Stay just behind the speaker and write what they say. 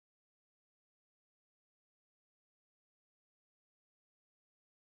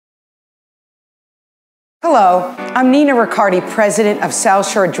Hello, I'm Nina Riccardi, president of South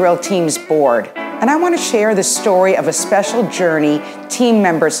Shore Drill Team's board, and I want to share the story of a special journey team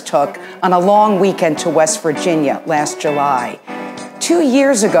members took on a long weekend to West Virginia last July. 2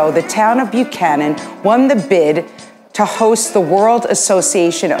 years ago, the town of Buchanan won the bid to host the World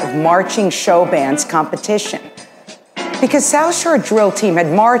Association of Marching Show Bands competition. Because South Shore Drill Team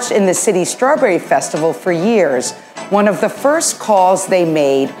had marched in the city's Strawberry Festival for years, one of the first calls they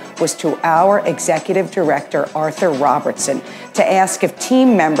made was to our executive director, Arthur Robertson, to ask if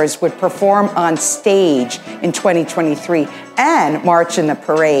team members would perform on stage in 2023 and march in the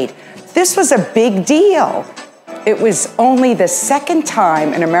parade. This was a big deal. It was only the second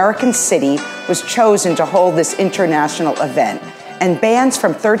time an American city was chosen to hold this international event, and bands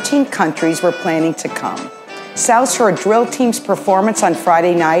from 13 countries were planning to come. South Shore Drill Team's performance on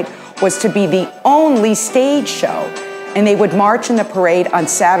Friday night was to be the only stage show, and they would march in the parade on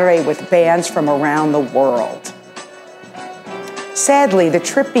Saturday with bands from around the world. Sadly, the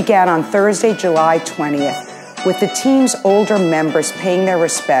trip began on Thursday, July 20th, with the team's older members paying their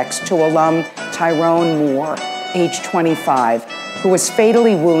respects to alum Tyrone Moore, age 25, who was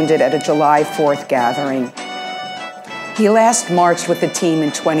fatally wounded at a July 4th gathering. He last marched with the team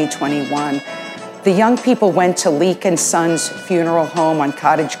in 2021. The young people went to Leak & Sons Funeral Home on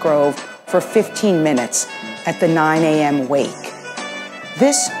Cottage Grove for 15 minutes at the 9 a.m. wake.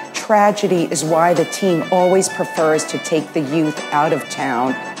 This tragedy is why the team always prefers to take the youth out of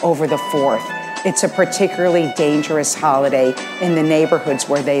town over the 4th. It's a particularly dangerous holiday in the neighborhoods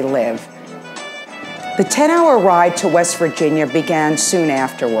where they live. The 10-hour ride to West Virginia began soon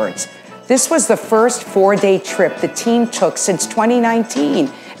afterwards. This was the first 4-day trip the team took since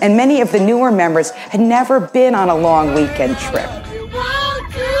 2019, and many of the newer members had never been on a long weekend trip.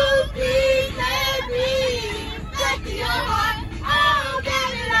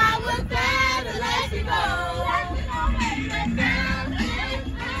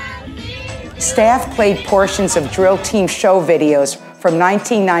 Staff played portions of Drill Team show videos from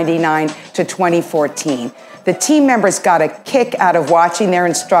 1999 to 2014. The team members got a kick out of watching their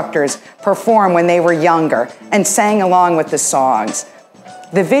instructors perform when they were younger and sang along with the songs.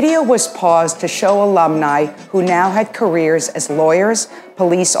 The video was paused to show alumni who now had careers as lawyers,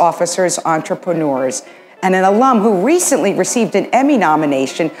 police officers, entrepreneurs, and an alum who recently received an Emmy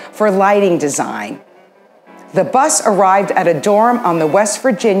nomination for lighting design. The bus arrived at a dorm on the West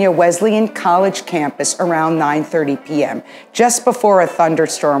Virginia Wesleyan College campus around 9:30 p.m., just before a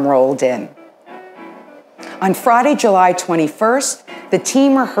thunderstorm rolled in. On Friday, July 21st, the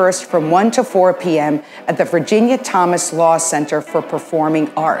team rehearsed from 1 to 4 p.m. at the Virginia Thomas Law Center for Performing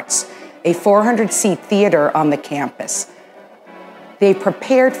Arts, a 400-seat theater on the campus. They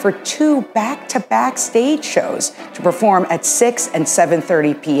prepared for 2 back-to-back stage shows to perform at 6 and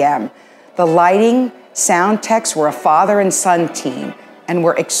 7:30 p.m. The lighting, sound techs were a father and son team and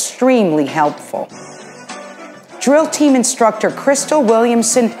were extremely helpful. Drill team instructor Crystal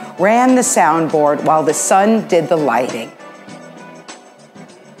Williamson ran the soundboard while the son did the lighting.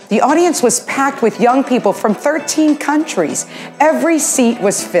 The audience was packed with young people from 13 countries. Every seat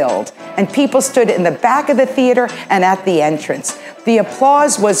was filled, and people stood in the back of the theater and at the entrance. The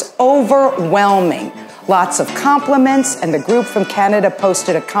applause was overwhelming. Lots of compliments, and the group from Canada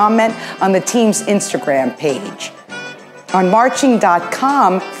posted a comment on the team's Instagram page. On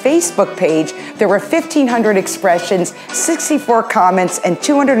Marching.com Facebook page, there were 1,500 expressions, 64 comments, and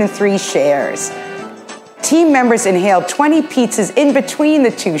 203 shares. Team members inhaled 20 pizzas in between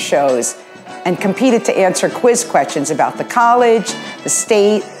the 2 shows and competed to answer quiz questions about the college, the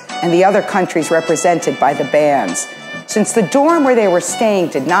state, and the other countries represented by the bands. Since the dorm where they were staying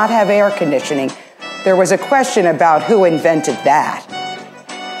did not have air conditioning, there was a question about who invented that.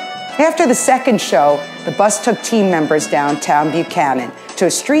 After the second show, the bus took team members downtown Buchanan to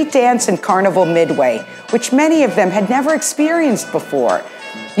a street dance and carnival midway, which many of them had never experienced before.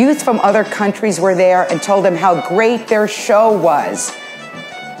 Youth from other countries were there and told them how great their show was.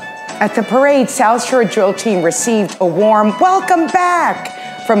 At the parade, South Shore Drill Team received a warm "welcome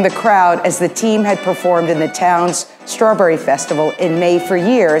back" from the crowd, as the team had performed in the town's Strawberry Festival in May for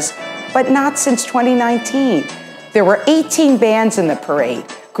years, but not since 2019. There were 18 bands in the parade.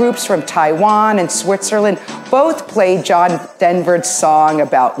 Groups from Taiwan and Switzerland both played John Denver's song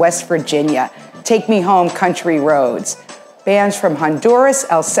about West Virginia, "Take Me Home, Country Roads." Bands from Honduras,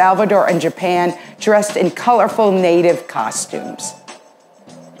 El Salvador, and Japan dressed in colorful native costumes.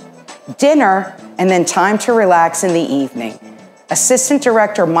 Dinner, and then time to relax in the evening. Assistant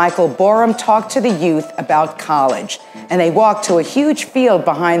Director Michael Borum talked to the youth about college, and they walked to a huge field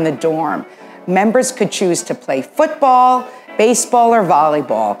behind the dorm. Members could choose to play football, baseball, or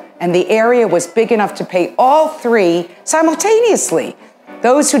volleyball, and the area was big enough to pay all three simultaneously.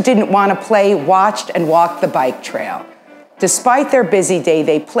 Those who didn't want to play watched and walked the bike trail. Despite their busy day,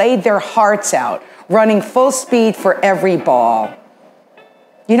 they played their hearts out, running full speed for every ball.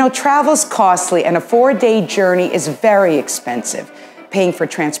 You know, travel's costly, and a 4-day journey is very expensive, paying for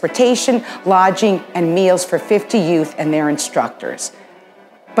transportation, lodging, and meals for 50 youth and their instructors.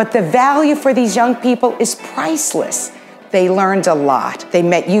 But the value for these young people is priceless. They learned a lot. They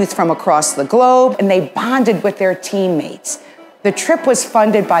met youth from across the globe, and they bonded with their teammates. The trip was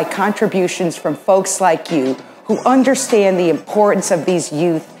funded by contributions from folks like you who understand the importance of these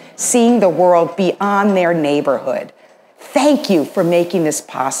youth seeing the world beyond their neighborhood. Thank you for making this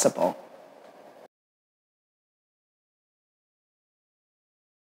possible.